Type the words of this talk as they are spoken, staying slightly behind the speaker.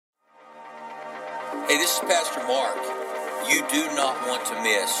Hey, this is Pastor Mark. You do not want to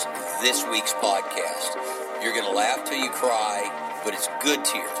miss this week's podcast. You're going to laugh till you cry, but it's good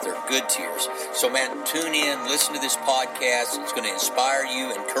tears. They're good tears. So, man, tune in, listen to this podcast. It's going to inspire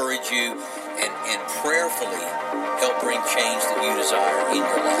you, encourage you, and prayerfully help bring change that you desire in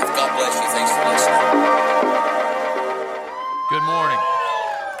your life. God bless you. Thanks for listening. Good morning.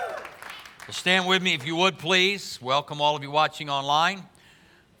 Well, stand with me if you would, please. Welcome all of you watching online.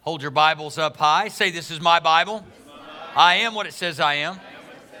 Hold your Bibles up high. Say, this is my Bible. I am what it says I am.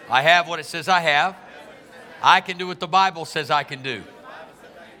 I have what it says I have. I can do what the Bible says I can do.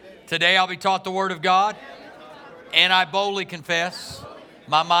 Today I'll be taught the Word of God, and I boldly confess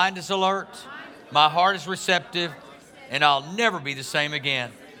my mind is alert, my heart is receptive, and I'll never be the same again.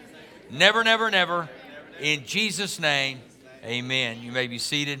 Never, never, never. In Jesus' name, amen. You may be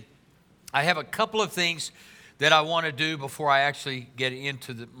seated. I have a couple of things that I want to do before I actually get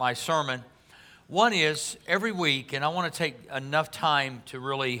into my sermon. One is every week, and I want to take enough time to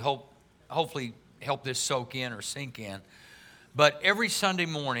really hopefully help this soak in or sink in. But every Sunday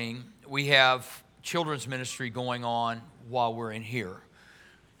morning, we have children's ministry going on while we're in here.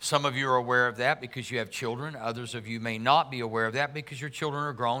 Some of you are aware of that because you have children. Others of you may not be aware of that because your children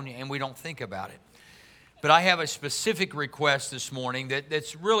are grown and we don't think about it. But I have a specific request this morning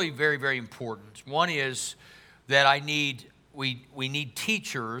that's really very, very important. One is that we need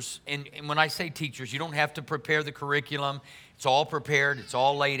teachers, and when I say teachers, you don't have to prepare the curriculum. It's all prepared. It's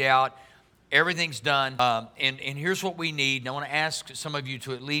all laid out. Everything's done. And here's what we need. And I want to ask some of you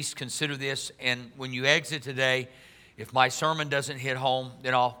to at least consider this. And when you exit today, if my sermon doesn't hit home,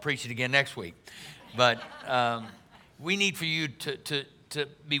 then I'll preach it again next week. But we need for you to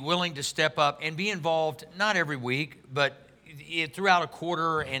be willing to step up and be involved, not every week, but throughout a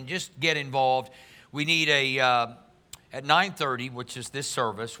quarter, and just get involved. We need at 9:30, which is this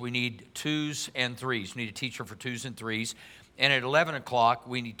service, we need 2s and 3s. We need a teacher for 2s and 3s. And at 11 o'clock,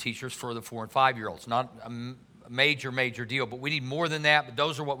 we need teachers for the 4 and 5-year-olds. Not a major deal, but we need more than that. But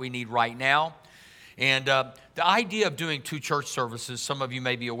those are what we need right now. And the idea of doing 2 church services, some of you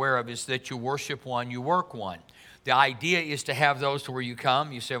may be aware of, is that you worship one, you work one. The idea is to have those to where you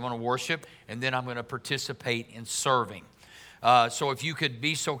come, you say, I want to worship, and then I'm going to participate in serving. So if you could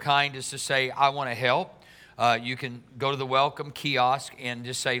be so kind as to say, I want to help, you can go to the welcome kiosk and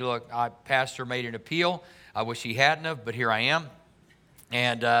just say, look, Pastor made an appeal. I wish he hadn't have, but here I am.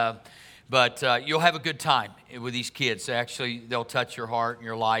 And but you'll have a good time with these kids. Actually, they'll touch your heart and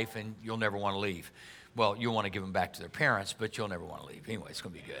your life, and you'll never want to leave. Well, you'll want to give them back to their parents, but you'll never want to leave. Anyway, it's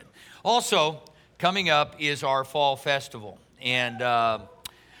going to be good. Also, coming up is our fall festival. And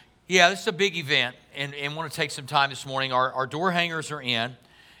this is a big event, and want to take some time this morning. Our door hangers are in,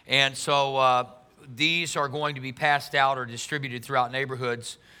 and so these are going to be passed out or distributed throughout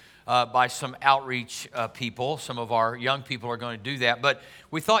neighborhoods by some outreach people. Some of our young people are going to do that. But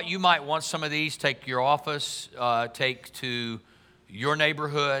we thought you might want some of these. Take to your office, take to your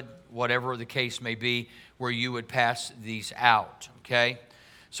neighborhood, whatever the case may be, where you would pass these out, okay?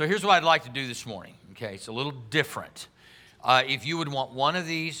 So here's what I'd like to do this morning, okay? It's a little different. If you would want one of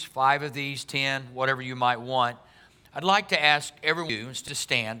these, 5 of these, 10, whatever you might want, I'd like to ask everyone to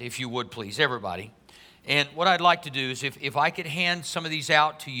stand, if you would please, everybody. And what I'd like to do is if I could hand some of these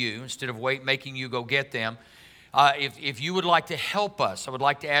out to you instead of making you go get them, if you would like to help us, I would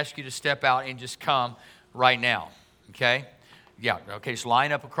like to ask you to step out and just come right now, okay? Yeah, okay, so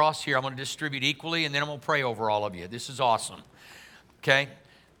line up across here. I'm going to distribute equally, and then I'm going to pray over all of you. This is awesome, okay?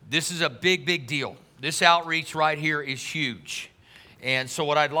 This is a big deal. This outreach right here is huge. And so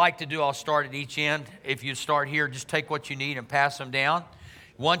what I'd like to do, I'll start at each end. If you start here, just take what you need and pass them down.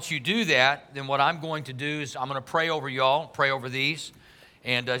 Once you do that, then what I'm going to do is I'm going to pray over y'all, pray over these,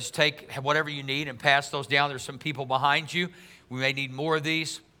 and just take whatever you need and pass those down. There's some people behind you. We may need more of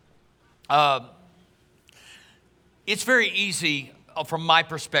these. It's very easy from my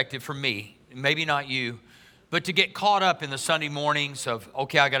perspective, for me, maybe not you, but to get caught up in the Sunday mornings of,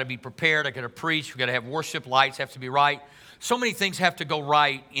 okay, I got to be prepared, I got to preach, we got to have worship, lights have to be right. So many things have to go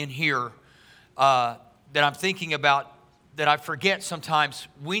right in here that I'm thinking about that I forget sometimes.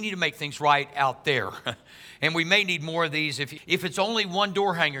 We need to make things right out there. And we may need more of these. If it's only one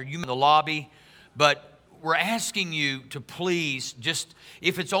door hanger, you in the lobby, but we're asking you to please just,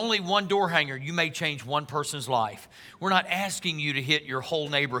 if it's only one door hanger, you may change one person's life. We're not asking you to hit your whole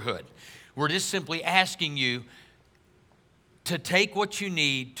neighborhood. We're just simply asking you to take what you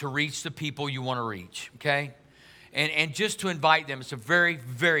need to reach the people you want to reach, okay? And just to invite them. It's a very,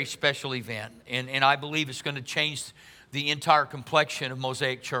 very special event. And I believe it's going to change the entire complexion of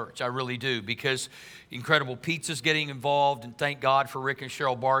Mosaic Church. I really do, because Incredible Pizza's getting involved, and thank God for Rick and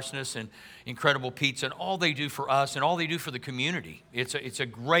Cheryl Barsness and Incredible Pizza and all they do for us and all they do for the community. It's a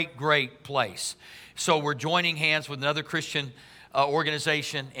great, great place. So we're joining hands with another Christian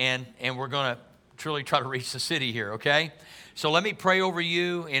organization, and we're going to truly try to reach the city here, okay? So let me pray over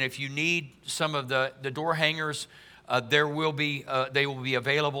you, and if you need some of the door hangers, they will be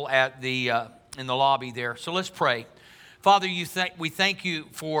available at in the lobby there. So let's pray. Father, we thank you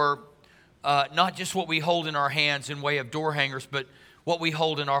for not just what we hold in our hands in way of door hangers, but what we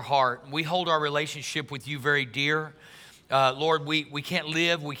hold in our heart. We hold our relationship with you very dear. Lord, we can't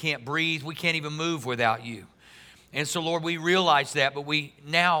live, we can't breathe, we can't even move without you. And so, Lord, we realize that, but we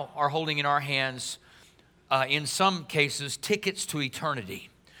now are holding in our hands, in some cases, tickets to eternity.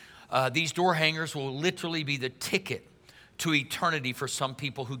 These door hangers will literally be the ticket to eternity for some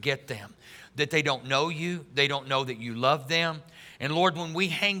people who get them. That they don't know you, they don't know that you love them. And Lord, when we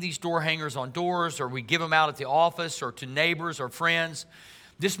hang these door hangers on doors, or we give them out at the office or to neighbors or friends,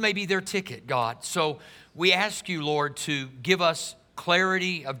 this may be their ticket, God. So we ask you, Lord, to give us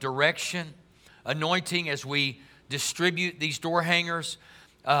clarity of direction, anointing as we distribute these door hangers.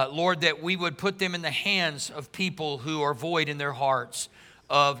 Lord, that we would put them in the hands of people who are void in their hearts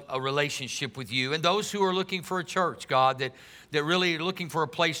of a relationship with you, and those who are looking for a church, God, that really are looking for a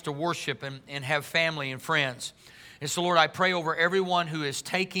place to worship and have family and friends. And so, Lord, I pray over everyone who is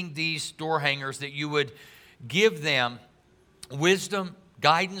taking these door hangers that you would give them wisdom,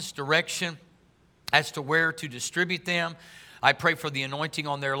 guidance, direction as to where to distribute them. I pray for the anointing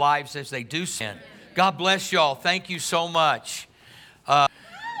on their lives as they do sin. God bless y'all. Thank you so much.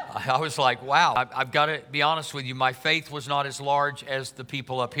 I was like, wow, I've got to be honest with you. My faith was not as large as the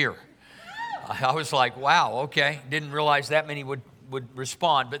people up here. I was like, wow, okay. Didn't realize that many would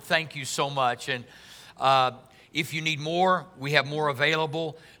respond, but thank you so much. And if you need more, we have more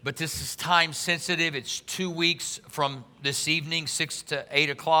available, but this is time sensitive. It's 2 weeks from this evening, 6 to 8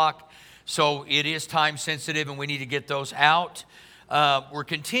 o'clock. So it is time sensitive, and we need to get those out. We're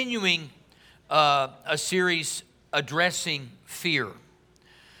continuing a series addressing fear.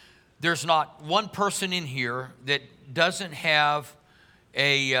 There's not one person in here that doesn't have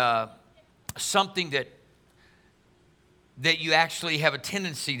something that you actually have a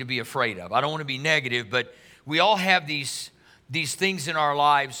tendency to be afraid of. I don't want to be negative, but we all have these things in our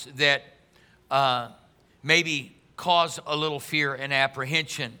lives that maybe cause a little fear and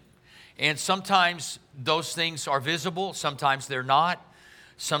apprehension. And sometimes those things are visible, sometimes they're not.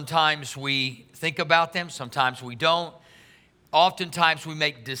 Sometimes we think about them, sometimes we don't. Oftentimes we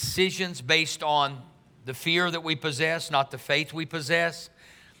make decisions based on the fear that we possess, not the faith we possess.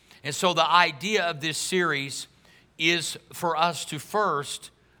 And so the idea of this series is for us to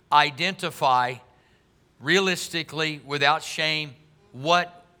first identify realistically, without shame,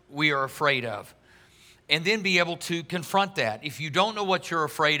 what we are afraid of. And then be able to confront that. If you don't know what you're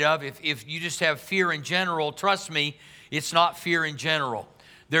afraid of, if you just have fear in general, trust me, it's not fear in general.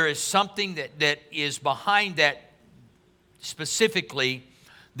 There is something that is behind that specifically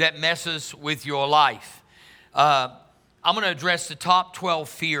that messes with your life. I'm going to address the top 12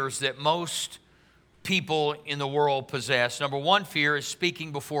 fears that most people in the world possess. Number one fear is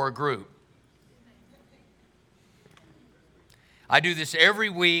speaking before a group. I do this every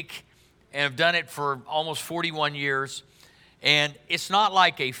week, and I've done it for almost 41 years. And it's not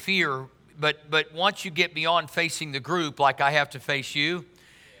like a fear, but once you get beyond facing the group, like I have to face you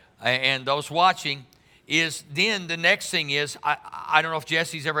and those watching, is then the next thing is, I don't know if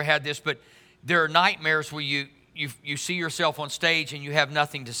Jesse's ever had this, but there are nightmares where you see yourself on stage and you have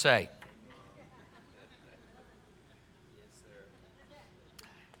nothing to say.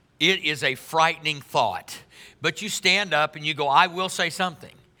 It is a frightening thought. But you stand up and you go, I will say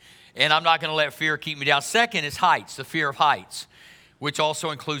something. And I'm not going to let fear keep me down. Second is heights, the fear of heights, which also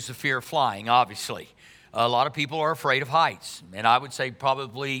includes the fear of flying, obviously. A lot of people are afraid of heights. And I would say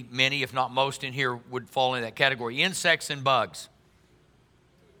probably many, if not most in here, would fall in that category. Insects and bugs.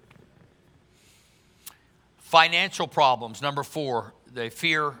 Financial problems, number 4. They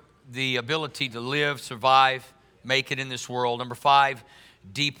fear the ability to live, survive, make it in this world. Number 5,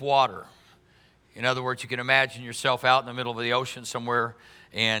 deep water. In other words, you can imagine yourself out in the middle of the ocean somewhere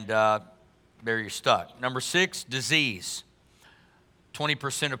and there you're stuck. Number 6, disease.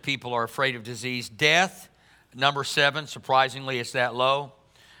 20% of people are afraid of disease. Death, number 7, surprisingly, it's that low.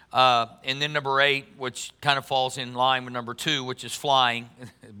 And then number 8, which kind of falls in line with number 2, which is flying,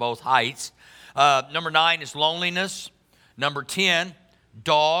 both heights. Number 9 is loneliness. Number 10,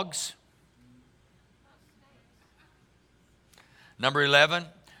 dogs. Number 11,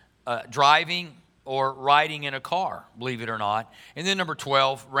 driving. or riding in a car, believe it or not. And then number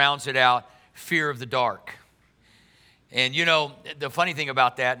 12 rounds it out, fear of the dark. And you know, the funny thing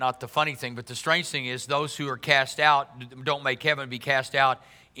about that, not the funny thing, but the strange thing is those who are cast out, don't make heaven, be cast out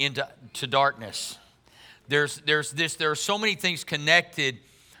into darkness. There are so many things connected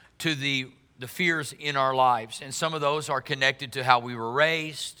to the fears in our lives. And some of those are connected to how we were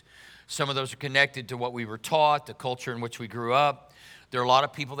raised. Some of those are connected to what we were taught, the culture in which we grew up. There are a lot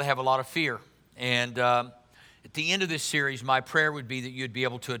of people that have a lot of fear. And at the end of this series, my prayer would be that you'd be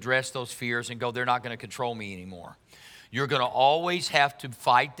able to address those fears and go, they're not going to control me anymore. You're going to always have to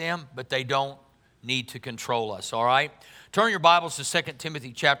fight them, but they don't need to control us, all right? Turn your Bibles to 2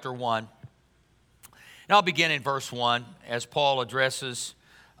 Timothy chapter 1. And I'll begin in verse 1 as Paul addresses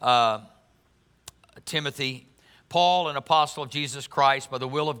Timothy. Paul, an apostle of Jesus Christ, by the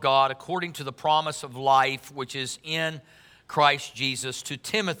will of God, according to the promise of life which is in Christ Jesus, to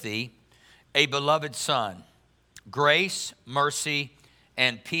Timothy, a beloved son. Grace, mercy,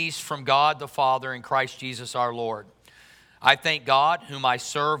 and peace from God the Father and Christ Jesus our Lord. I thank God, whom I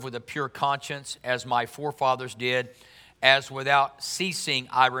serve with a pure conscience, as my forefathers did, as without ceasing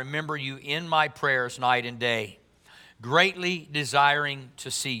I remember you in my prayers night and day, greatly desiring to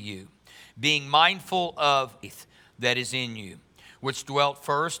see you, being mindful of faith that is in you, which dwelt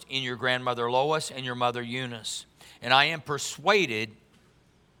first in your grandmother Lois and your mother Eunice, and I am persuaded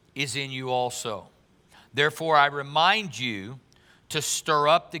is in you also. Therefore I remind you to stir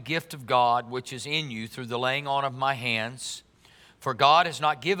up the gift of God which is in you through the laying on of my hands. For God has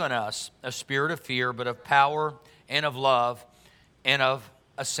not given us a spirit of fear, but of power and of love and of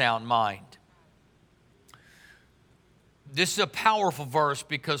a sound mind. This is a powerful verse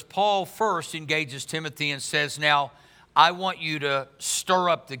because Paul first engages Timothy and says, now, I want you to stir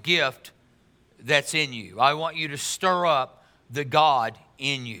up the gift that's in you. I want you to stir up the God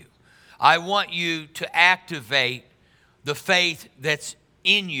in you. I want you to activate the faith that's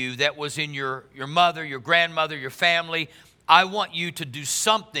in you, that was in your mother, your grandmother, your family. I want you to do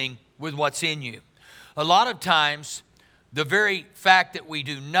something with what's in you. A lot of times, the very fact that we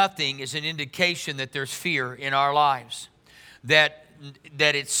do nothing is an indication that there's fear in our lives. That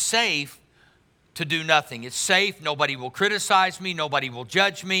it's safe to do nothing. It's safe. Nobody will criticize me. Nobody will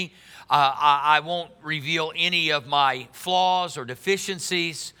judge me. I won't reveal any of my flaws or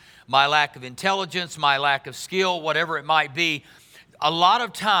deficiencies, my lack of intelligence, my lack of skill, whatever it might be. A lot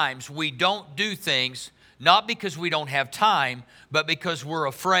of times we don't do things not because we don't have time, but because we're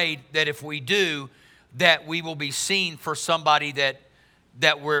afraid that if we do, that we will be seen for somebody that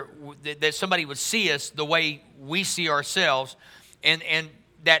somebody would see us the way we see ourselves, and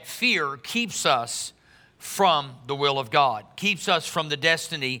that fear keeps us from the will of God, keeps us from the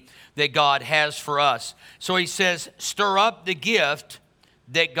destiny that God has for us. So he says, stir up the gift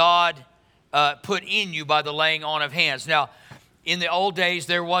that God put in you by the laying on of hands. Now, in the old days,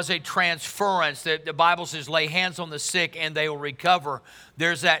 there was a transference. The Bible says, lay hands on the sick and they will recover.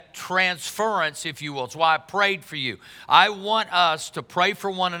 There's that transference, if you will. It's why I prayed for you. I want us to pray for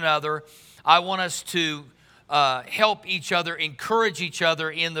one another. I want us to help each other, encourage each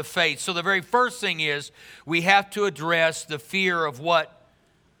other in the faith. So the very first thing is we have to address the fear of what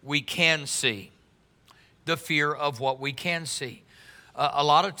we can see. The fear of what we can see. A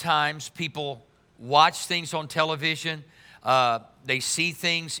lot of times people watch things on television. They see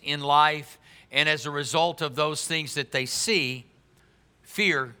things in life. And as a result of those things that they see,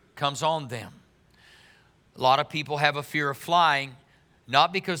 fear comes on them. A lot of people have a fear of flying,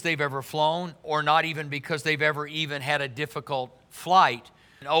 not because they've ever flown or not even because they've ever even had a difficult flight,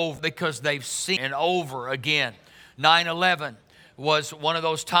 because they've seen it over again. 9/11 was one of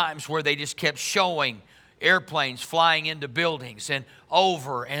those times where they just kept showing airplanes flying into buildings and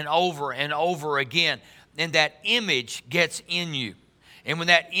over and over and over again. And that image gets in you. And when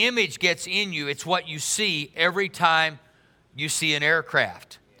that image gets in you, it's what you see every time you see an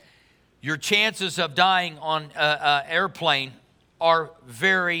aircraft. Your chances of dying on an airplane are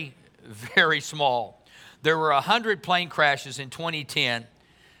very, very small. There were 100 plane crashes in 2010,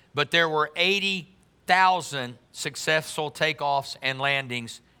 but there were 80,000 successful takeoffs and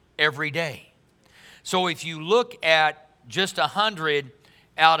landings every day. So if you look at just 100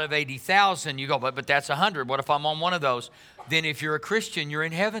 out of 80,000, you go, but that's 100. What if I'm on one of those? Then if you're a Christian, you're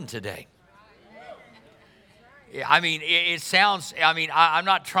in heaven today. I mean, it sounds, I'm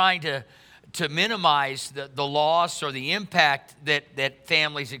not trying to minimize the loss or the impact that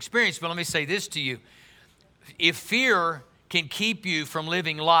families experience, but let me say this to you. If fear can keep you from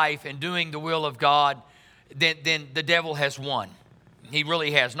living life and doing the will of God, then the devil has won. He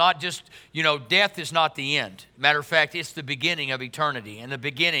really has. Not just, death is not the end. Matter of fact, it's the beginning of eternity and the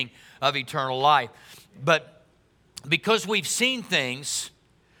beginning of eternal life. But because we've seen things,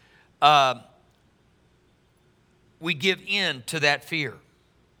 we give in to that fear.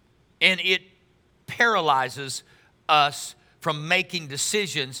 And it paralyzes us from making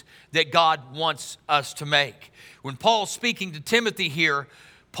decisions that God wants us to make. When Paul's speaking to Timothy here,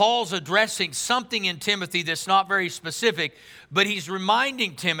 Paul's addressing something in Timothy that's not very specific, but he's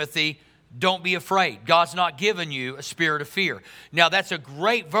reminding Timothy, don't be afraid. God's not given you a spirit of fear. Now, that's a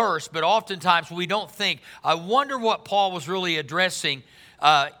great verse, but oftentimes we don't think, I wonder what Paul was really addressing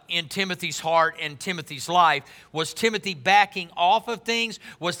in Timothy's heart and Timothy's life. Was Timothy backing off of things?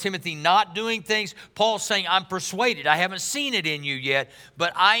 Was Timothy not doing things? Paul's saying, I'm persuaded. I haven't seen it in you yet,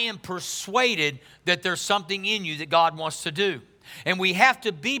 but I am persuaded that there's something in you that God wants to do. And we have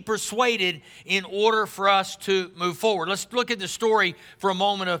to be persuaded in order for us to move forward. Let's look at the story for a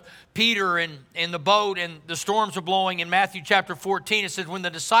moment of Peter and the boat, and the storms are blowing. In Matthew chapter 14, it says, when the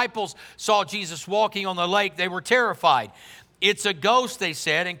disciples saw Jesus walking on the lake, they were terrified. It's a ghost, they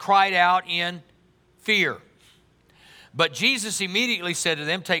said, and cried out in fear. But Jesus immediately said to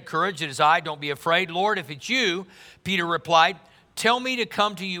them, take courage, it is I, don't be afraid. Lord, if it's you, Peter replied, tell me to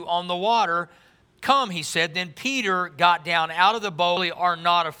come to you on the water. Come, he said. Then Peter got down out of the boat. They are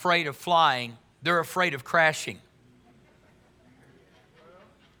not afraid of flying. They're afraid of crashing.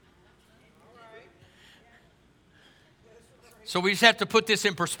 So we just have to put this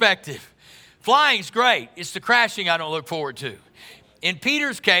in perspective. Flying's great. It's the crashing I don't look forward to. In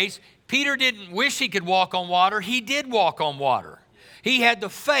Peter's case, Peter didn't wish he could walk on water. He did walk on water. He had the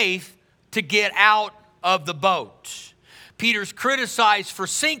faith to get out of the boat. Peter's criticized for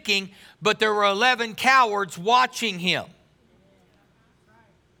sinking, but there were 11 cowards watching him.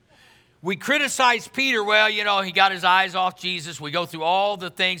 We criticize Peter, well, he got his eyes off Jesus. We go through all the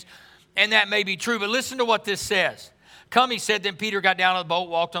things, and that may be true. But listen to what this says. Come, he said, then Peter got down out of the boat,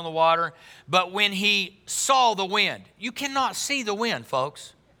 walked on the water. But when he saw the wind, you cannot see the wind,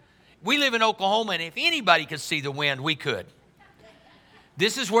 folks. We live in Oklahoma, and if anybody could see the wind, we could.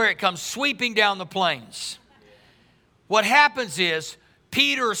 This is where it comes sweeping down the plains. What happens is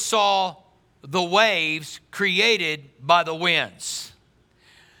Peter saw the waves created by the winds.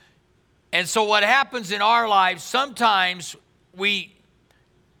 And so what happens in our lives, sometimes we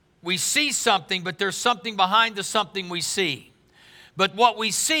see something, but there's something behind the something we see. But what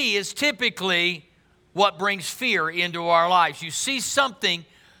we see is typically what brings fear into our lives. You see something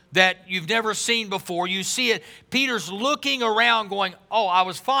that you've never seen before. You see it. Peter's looking around going, oh, I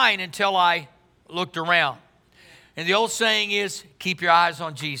was fine until I looked around. And the old saying is, keep your eyes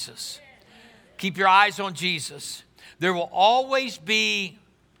on Jesus. Keep your eyes on Jesus. There will always be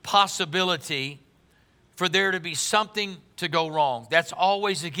possibility for there to be something to go wrong. That's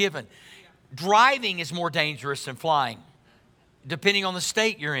always a given. Driving is more dangerous than flying, depending on the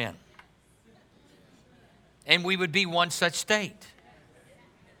state you're in. And we would be one such state.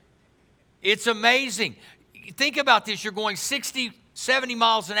 It's amazing. Think about this. You're going 60, 70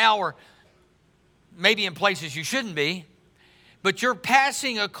 miles an hour, maybe in places you shouldn't be, but you're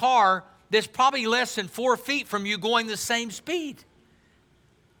passing a car that's probably less than 4 feet from you going the same speed.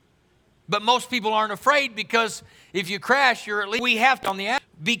 But most people aren't afraid because if you crash, you're at least, we have to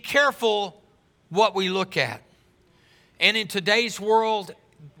be careful what we look at. And in today's world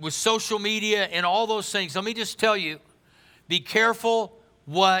with social media and all those things, let me just tell you, be careful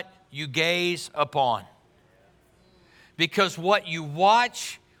what you gaze upon. Because what you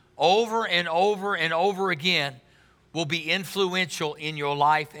watch over and over and over again will be influential in your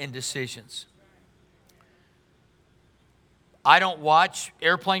life and decisions. I don't watch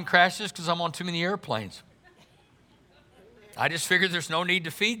airplane crashes because I'm on too many airplanes. I just figured there's no need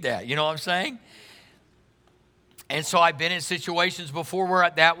to feed that. You know what I'm saying? And so I've been in situations before where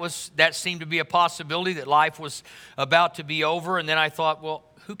that seemed to be a possibility, that life was about to be over. And then I thought, well,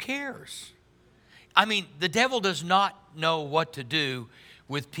 who cares? I mean, the devil does not know what to do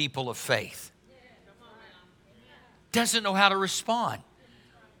with people of faith. Doesn't know how to respond.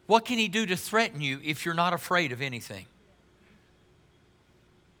 What can he do to threaten you if you're not afraid of anything?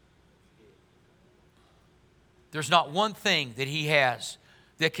 There's not one thing that he has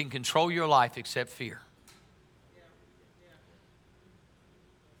that can control your life except fear.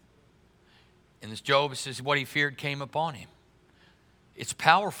 In this Job, it says what he feared came upon him. It's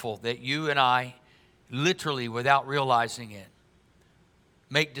powerful that you and I, literally without realizing it,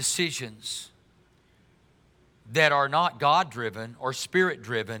 make decisions that are not God-driven or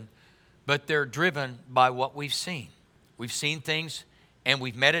Spirit-driven, but they're driven by what we've seen. We've seen things and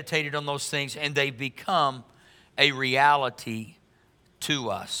we've meditated on those things and they've become a reality to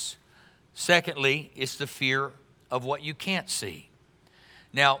us. Secondly, it's the fear of what you can't see.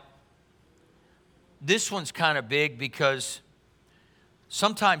 Now, this one's kind of big because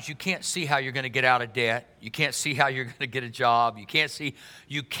sometimes you can't see how you're going to get out of debt. You can't see how you're going to get a job. You can't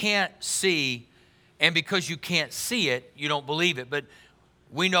see, and because you can't see it, you don't believe it. But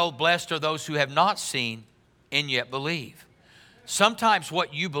we know blessed are those who have not seen and yet believe. Sometimes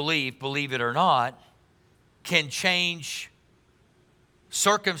what you believe it or not, can change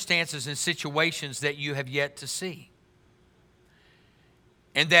circumstances and situations that you have yet to see.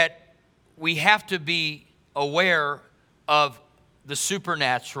 And that we have to be aware of the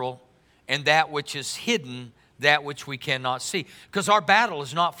supernatural and that which is hidden, that which we cannot see. Because our battle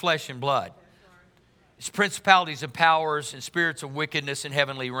is not flesh and blood. It's principalities and powers and spirits of wickedness in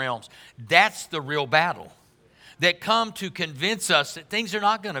heavenly realms. That's the real battle that come to convince us that things are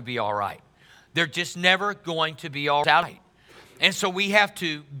not going to be all right. They're just never going to be all right. And so we have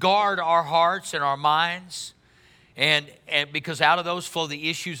to guard our hearts and our minds. And because out of those flow the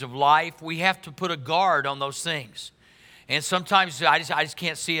issues of life, we have to put a guard on those things. And sometimes I just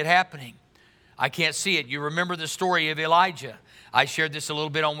can't see it happening. I can't see it. You remember the story of Elijah. I shared this a little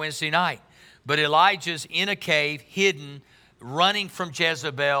bit on Wednesday night. But Elijah's in a cave, hidden, running from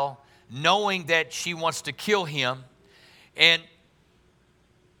Jezebel, knowing that she wants to kill him. And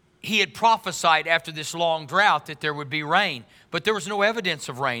he had prophesied after this long drought that there would be rain. But there was no evidence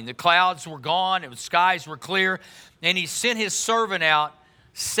of rain. The clouds were gone. The skies were clear. And he sent his servant out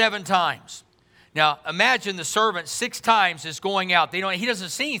 7 times. Now, imagine the servant 6 times is going out. He doesn't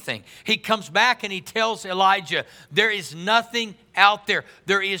see anything. He comes back and he tells Elijah, there is nothing out there.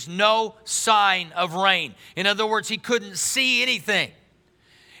 There is no sign of rain. In other words, he couldn't see anything.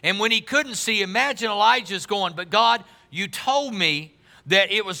 And when he couldn't see, imagine Elijah's going, but God, you told me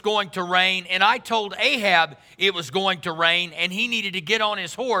that it was going to rain, and I told Ahab it was going to rain, and he needed to get on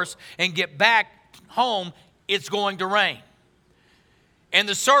his horse and get back home. It's going to rain. And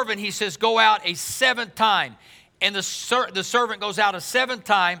the servant, he says, go out a 7th time. And the servant goes out a 7th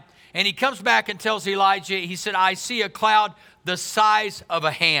time, and he comes back and tells Elijah, he said, I see a cloud the size of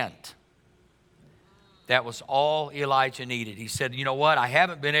a hand. That was all Elijah needed. He said, you know what? I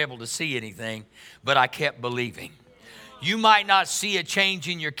haven't been able to see anything, but I kept believing. You might not see a change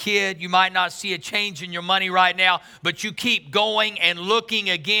in your kid. You might not see a change in your money right now, but you keep going and looking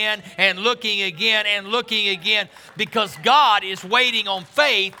again and looking again and looking again because God is waiting on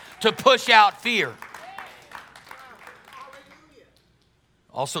faith to push out fear.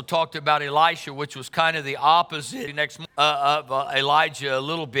 Also talked about Elisha, which was kind of the opposite of Elijah a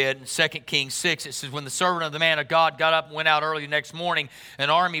little bit. In 2 Kings 6, it says, when the servant of the man of God got up and went out early the next morning, an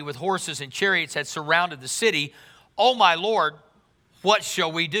army with horses and chariots had surrounded the city. Oh, my Lord, what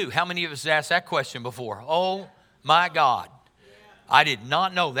shall we do? How many of us asked that question before? Oh, my God. I did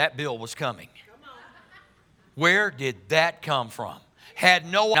not know that bill was coming. Where did that come from?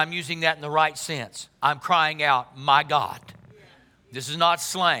 I'm using that in the right sense. I'm crying out, my God. This is not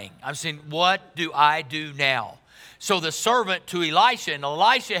slang. I'm saying, what do I do now? So the servant to Elisha, and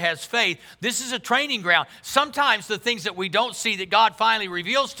Elisha has faith. This is a training ground. Sometimes the things that we don't see that God finally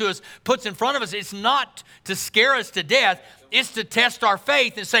reveals to us, puts in front of us, it's not to scare us to death. It's to test our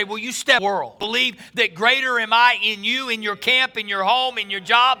faith and say, will you step world? Believe that greater am I in you, in your camp, in your home, in your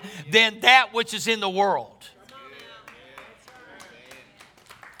job, than that which is in the world.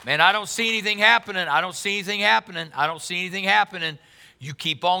 Man, I don't see anything happening. I don't see anything happening. I don't see anything happening. You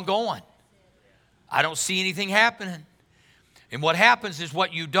keep on going. I don't see anything happening. And what happens is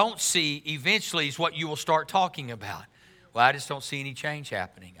what you don't see eventually is what you will start talking about. Well, I just don't see any change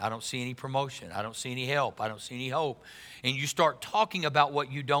happening. I don't see any promotion. I don't see any help. I don't see any hope. And you start talking about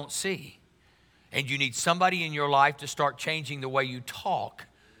what you don't see. And you need somebody in your life to start changing the way you talk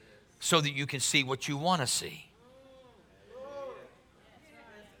so that you can see what you want to see.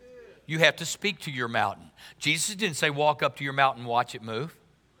 You have to speak to your mountain. Jesus didn't say walk up to your mountain and watch it move.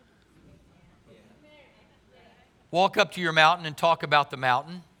 Walk up to your mountain and talk about the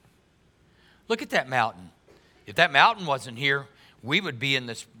mountain. Look at that mountain. If that mountain wasn't here, we would be in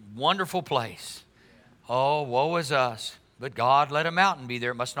this wonderful place. Oh, woe is us. But God let a mountain be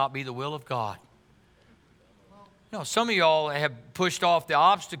there. It must not be the will of God. No, some of y'all have pushed off the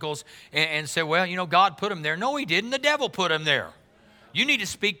obstacles and said, well, you know, God put them there. No, he didn't. The devil put them there. You need to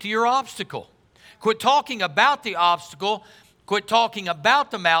speak to your obstacle. Quit talking about the obstacle. Quit talking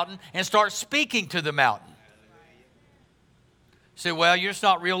about the mountain and start speaking to the mountain. Say, well, you're just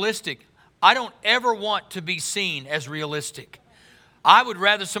not realistic. I don't ever want to be seen as realistic. I would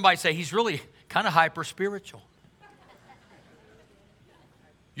rather somebody say, he's really kind of hyper-spiritual.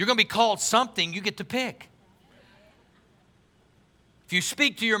 You're going to be called something, you get to pick. If you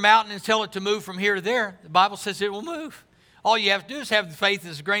speak to your mountain and tell it to move from here to there, the Bible says it will move. All you have to do is have the faith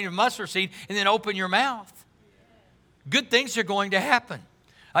as a grain of mustard seed and then open your mouth. Good things are going to happen.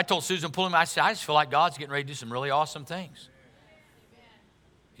 I told Susan Pulliam, I said, I just feel like God's getting ready to do some really awesome things.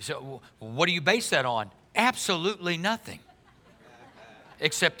 He said, well, what do you base that on? Absolutely nothing.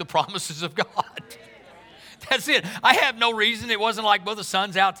 Except the promises of God. That's it. I have no reason. It wasn't like, well, the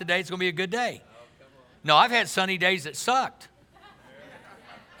sun's out today, it's going to be a good day. No, I've had sunny days that sucked.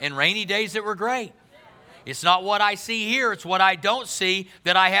 And rainy days that were great. It's not what I see here, it's what I don't see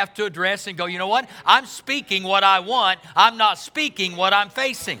that I have to address and go, you know what? I'm speaking what I want. I'm not speaking what I'm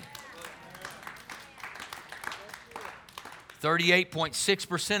facing.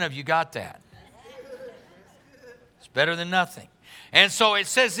 38.6% of you got that. It's better than nothing. And so it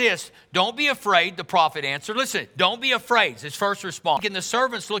says this, don't be afraid, the prophet answered. Listen, don't be afraid, his first response. And the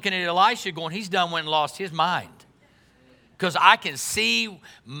servant's looking at Elisha going, he's done went and lost his mind. Because I can see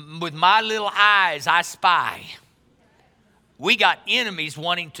with my little eyes, I spy. We got enemies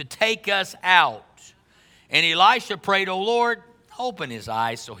wanting to take us out. And Elisha prayed, oh Lord, open his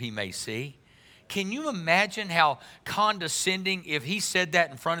eyes so he may see. Can you imagine how condescending, if he said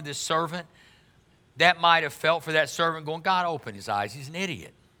that in front of this servant, that might have felt for that servant going, God, open his eyes. He's an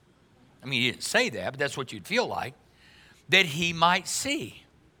idiot. I mean, he didn't say that, but that's what you'd feel like. That he might see.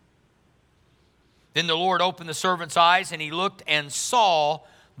 Then the Lord opened the servant's eyes, and he looked and saw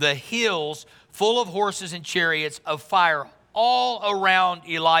the hills full of horses and chariots of fire all around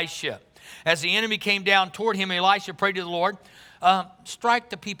Elisha. As the enemy came down toward him, Elisha prayed to the Lord, strike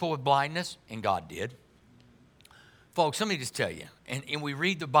the people with blindness, and God did. Folks, let me just tell you, and we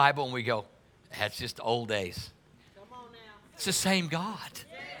read the Bible and we go, that's just old days. Come on now. It's the same God.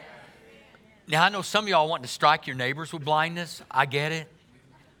 Now, I know some of y'all want to strike your neighbors with blindness. I get it.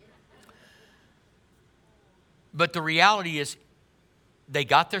 But the reality is, they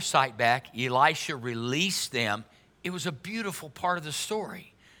got their sight back. Elisha released them. It was a beautiful part of the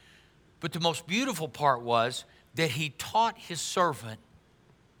story. But the most beautiful part was that he taught his servant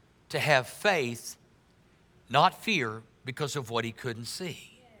to have faith, not fear, because of what he couldn't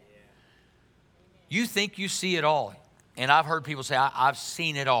see. You think you see it all. And I've heard people say, I've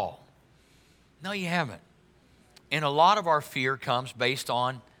seen it all. No, you haven't. And a lot of our fear comes based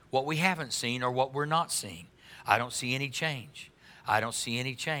on what we haven't seen or what we're not seeing. I don't see any change. I don't see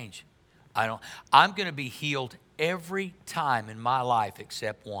any change. I'm going to be healed every time in my life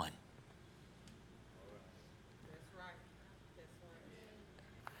except one.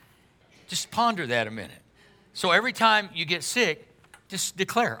 Just ponder that a minute. So every time you get sick, just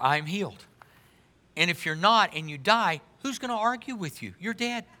declare, I'm healed. And if you're not and you die, who's going to argue with you? You're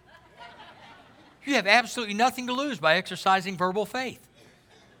dead. You have absolutely nothing to lose by exercising verbal faith.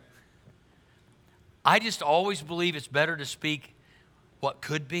 I just always believe it's better to speak what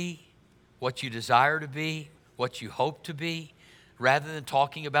could be, what you desire to be, what you hope to be, rather than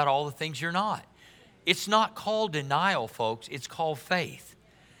talking about all the things you're not. It's not called denial, folks. It's called faith.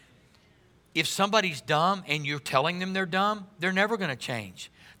 If somebody's dumb and you're telling them they're dumb, they're never going to change.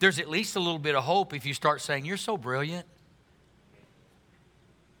 There's at least a little bit of hope if you start saying, you're so brilliant.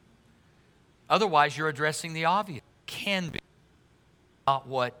 Otherwise, you're addressing the obvious. Can be, not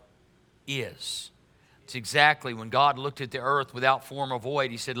what is. It's exactly when God looked at the earth without form or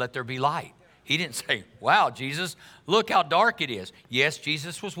void, he said, let there be light. He didn't say, wow, Jesus, look how dark it is. Yes,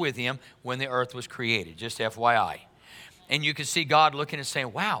 Jesus was with him when the earth was created, just FYI. And you can see God looking and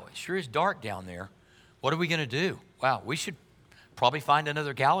saying, wow, it sure is dark down there. What are we going to do? Wow, we should probably find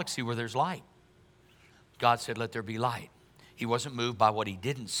another galaxy where there's light. God said, let there be light. He wasn't moved by what he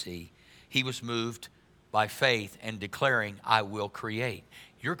didn't see. He was moved by faith and declaring, I will create.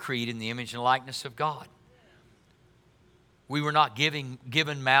 You're created in the image and likeness of God. We were not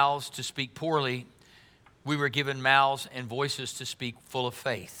given mouths to speak poorly. We were given mouths and voices to speak full of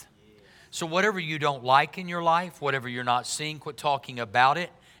faith. So whatever you don't like in your life, whatever you're not seeing, quit talking about it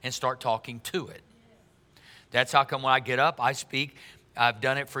and start talking to it. That's how come when I get up, I speak. I've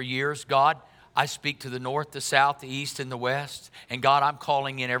done it for years. God, I speak to the north, the south, the east, and the west. And God, I'm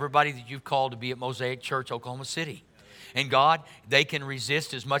calling in everybody that you've called to be at Mosaic Church, Oklahoma City. And God, they can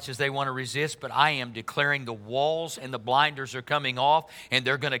resist as much as they want to resist, but I am declaring the walls and the blinders are coming off, and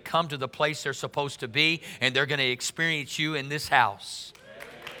they're going to come to the place they're supposed to be, and they're going to experience you in this house.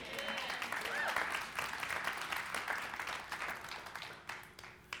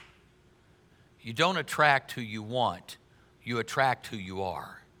 You don't attract who you want, you attract who you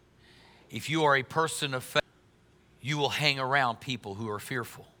are. If you are a person of faith, you will hang around people who are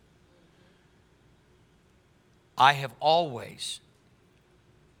fearful. I have always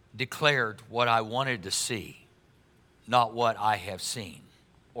declared what I wanted to see. not what I have seen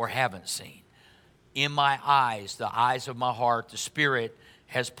or haven't seen. In my eyes, the eyes of my heart, the Spirit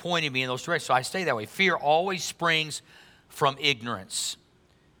has pointed me in those directions. So I stay that way. Fear always springs from ignorance.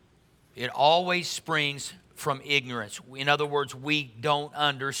 It always springs from ignorance. In other words, we don't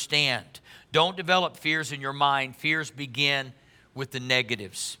understand. Don't develop fears in your mind. Fears begin with the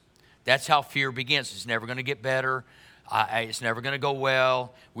negatives. That's how fear begins. It's never going to get better. It's never going to go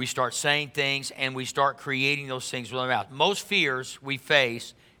well. We start saying things and we start creating those things with our mouth. Most fears we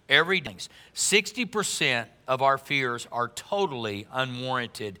face every day. 60% of our fears are totally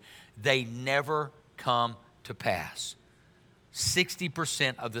unwarranted. They never come to pass.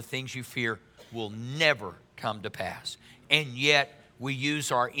 60% of the things you fear will never come to pass. And yet, we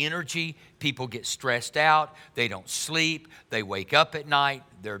use our energy. People get stressed out. They don't sleep. They wake up at night.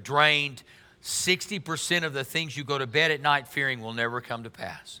 They're drained. 60% of the things you go to bed at night fearing will never come to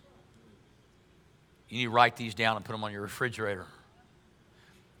pass. You need to write these down and put them on your refrigerator.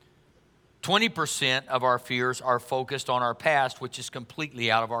 20% of our fears are focused on our past, which is completely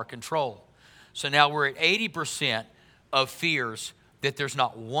out of our control. So now we're at 80% of fears that there's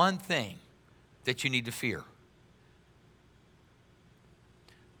not one thing that you need to fear.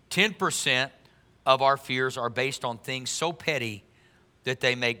 10% of our fears are based on things so petty that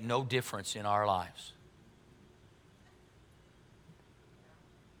they make no difference in our lives.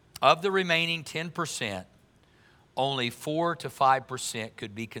 Of the remaining 10%, only 4 to 5%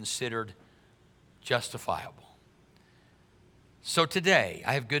 could be considered justifiable. So today,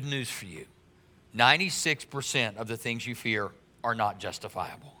 I have good news for you. 96% of the things you fear are not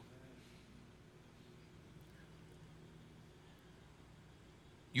justifiable.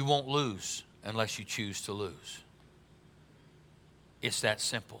 You won't lose unless you choose to lose. It's that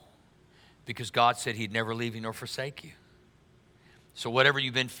simple. Because God said He'd never leave you nor forsake you. So whatever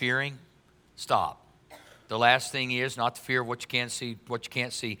you've been fearing, stop. The last thing is not the fear of what you can't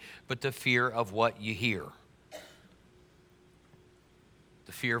see, but the fear of what you hear.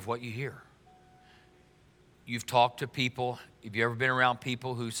 The fear of what you hear. You've talked to people. Have you ever been around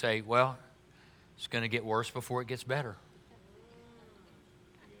people who say, well, it's going to get worse before it gets better?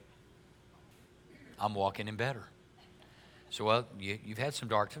 I'm walking in better. So, well, you've had some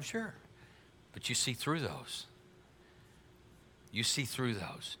dark times, sure. But you see through those. You see through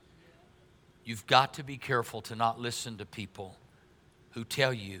those. You've got to be careful to not listen to people who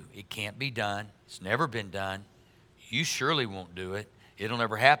tell you it can't be done. It's never been done. You surely won't do it. It'll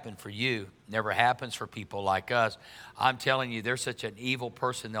never happen for you. Never happens for people like us. I'm telling you, they're such an evil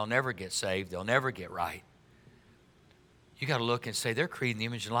person, they'll never get saved. They'll never get right. You got to look and say, they're created in the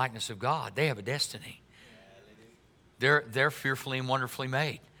image and likeness of God. They have a destiny. They're fearfully and wonderfully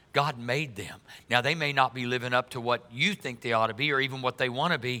made. God made them. Now, they may not be living up to what you think they ought to be or even what they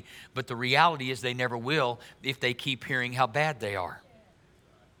want to be, but the reality is they never will if they keep hearing how bad they are.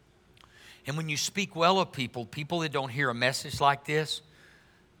 And when you speak well of people that don't hear a message like this,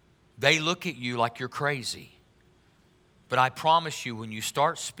 they look at you like you're crazy. But I promise you, when you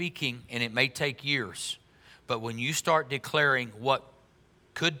start speaking, and it may take years, but when you start declaring what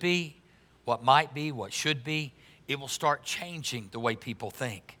could be, what might be, what should be, it will start changing the way people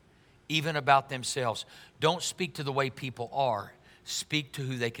think, even about themselves. Don't speak to the way people are. Speak to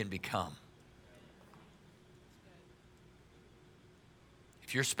who they can become.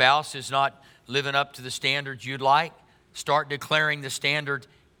 If your spouse is not living up to the standards you'd like, start declaring the standard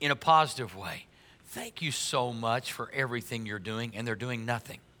in a positive way. Thank you so much for everything you're doing, and they're doing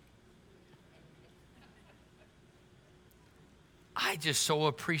nothing. I just so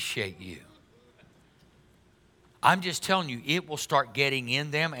appreciate you. I'm just telling you, it will start getting in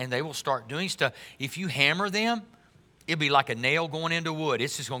them and they will start doing stuff. If you hammer them, it'll be like a nail going into wood.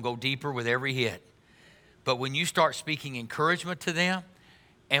 It's just going to go deeper with every hit. But when you start speaking encouragement to them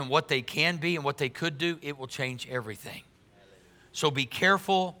and what they can be and what they could do, it will change everything. So be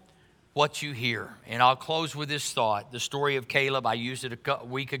careful what you hear. And I'll close with this thought. The story of Caleb, I used it a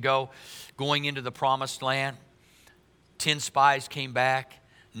week ago, going into the promised land. 10 spies came back.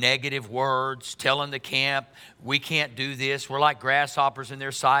 Negative words, telling the camp, we can't do this. We're like grasshoppers in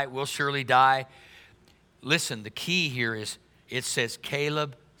their sight. We'll surely die. Listen, the key here is it says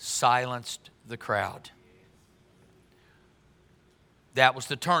Caleb silenced the crowd. That was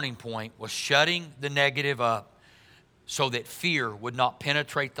the turning point, was shutting the negative up so that fear would not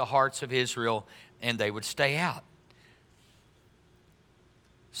penetrate the hearts of Israel and they would stay out.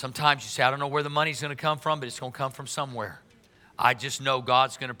 Sometimes you say, I don't know where the money's going to come from, but it's going to come from somewhere. I just know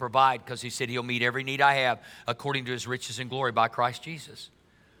God's going to provide because He said He'll meet every need I have according to His riches and glory by Christ Jesus.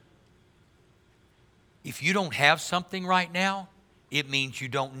 If you don't have something right now, it means you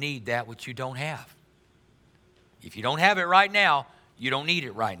don't need that which you don't have. If you don't have it right now, you don't need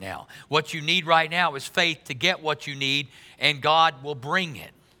it right now. What you need right now is faith to get what you need, and God will bring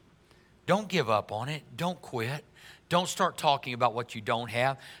it. Don't give up on it. Don't quit. Don't start talking about what you don't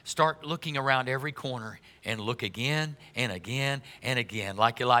have. Start looking around every corner and look again and again and again.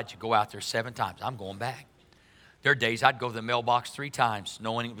 Like Elijah, go out there 7 times. I'm going back. There are days I'd go to the mailbox 3 times,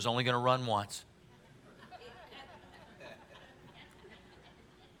 knowing it was only going to run once.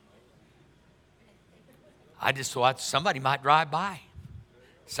 I just thought somebody might drive by.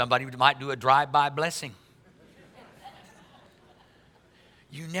 Somebody might do a drive-by blessing.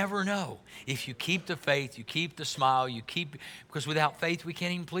 You never know. If you keep the faith, you keep the smile, because without faith we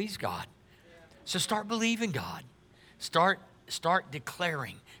can't even please God. So start believing God. Start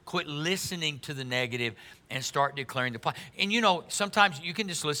declaring. Quit listening to the negative and start declaring the positive. And sometimes you can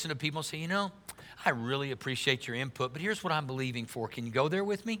just listen to people and say, I really appreciate your input, but here's what I'm believing for. Can you go there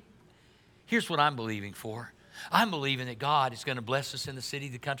with me? Here's what I'm believing for. I'm believing that God is going to bless us in the city,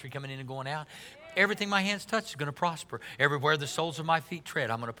 the country, coming in and going out. Everything my hands touch is going to prosper. Everywhere the soles of my feet tread,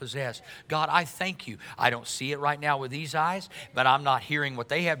 I'm going to possess. God, I thank you. I don't see it right now with these eyes, but I'm not hearing what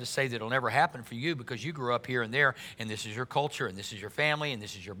they have to say that'll never happen for you because you grew up here and there, and this is your culture, and this is your family, and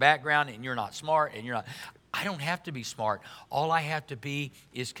this is your background, and you're not smart, and you're not. I don't have to be smart. All I have to be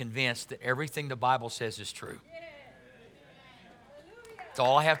is convinced that everything the Bible says is true. That's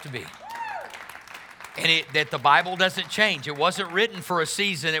all I have to be. And that the Bible doesn't change. It wasn't written for a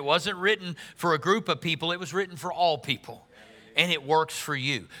season. It wasn't written for a group of people. It was written for all people. And it works for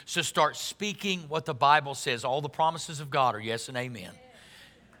you. So start speaking what the Bible says. All the promises of God are yes and amen.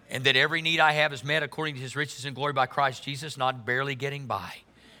 And that every need I have is met according to his riches and glory by Christ Jesus, not barely getting by.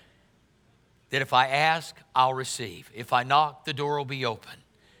 That if I ask, I'll receive. If I knock, the door will be open.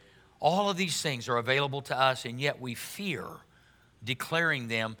 All of these things are available to us, and yet we fear declaring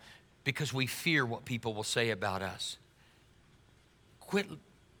them because we fear what people will say about us. Quit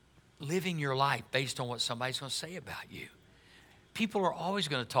living your life based on what somebody's going to say about you. People are always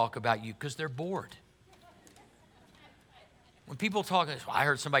going to talk about you because they're bored. When people talk, I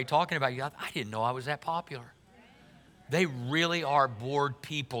heard somebody talking about you, I didn't know I was that popular. They really are bored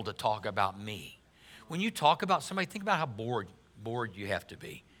people to talk about me. When you talk about somebody, think about how bored you have to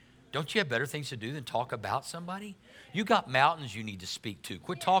be. Don't you have better things to do than talk about somebody? You got mountains you need to speak to.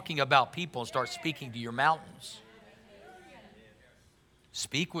 Quit talking about people and start speaking to your mountains.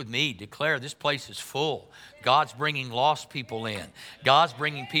 Speak with me. Declare this place is full. God's bringing lost people in. God's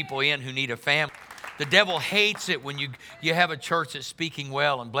bringing people in who need a family. The devil hates it when you have a church that's speaking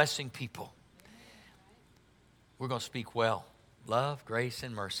well and blessing people. We're going to speak well. Love, grace,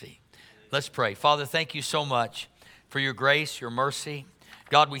 and mercy. Let's pray. Father, thank you so much for your grace, your mercy.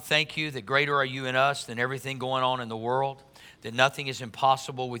 God, we thank you that greater are you in us than everything going on in the world, that nothing is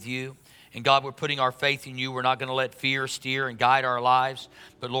impossible with you. And God, we're putting our faith in you. We're not going to let fear steer and guide our lives.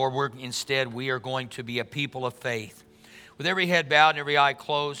 But Lord, instead, we are going to be a people of faith. With every head bowed and every eye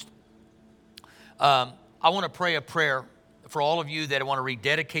closed, I want to pray a prayer for all of you that want to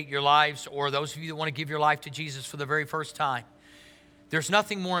rededicate your lives, or those of you that want to give your life to Jesus for the very first time. There's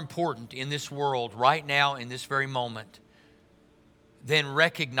nothing more important in this world right now, in this very moment, than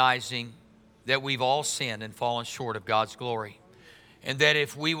recognizing that we've all sinned and fallen short of God's glory. And that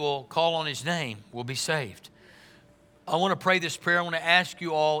if we will call on his name, we'll be saved. I want to pray this prayer. I want to ask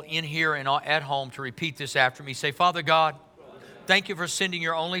you all in here and at home to repeat this after me. Say, Father God, thank you for sending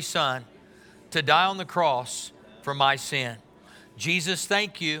your only son to die on the cross for my sin. Jesus,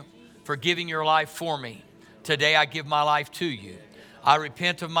 thank you for giving your life for me. Today I give my life to you. I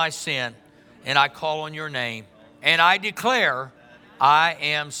repent of my sin and I call on your name. And I declare I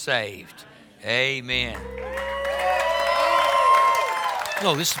am saved. Amen.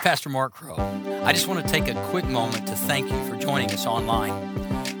 Hello, this is Pastor Mark Crow. I just want to take a quick moment to thank you for joining us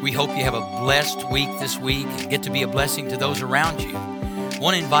online. We hope you have a blessed week this week and get to be a blessing to those around you. I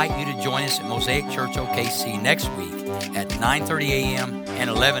want to invite you to join us at Mosaic Church OKC next week at 9:30 a.m. and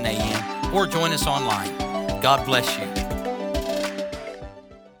 11 a.m. or join us online. God bless you.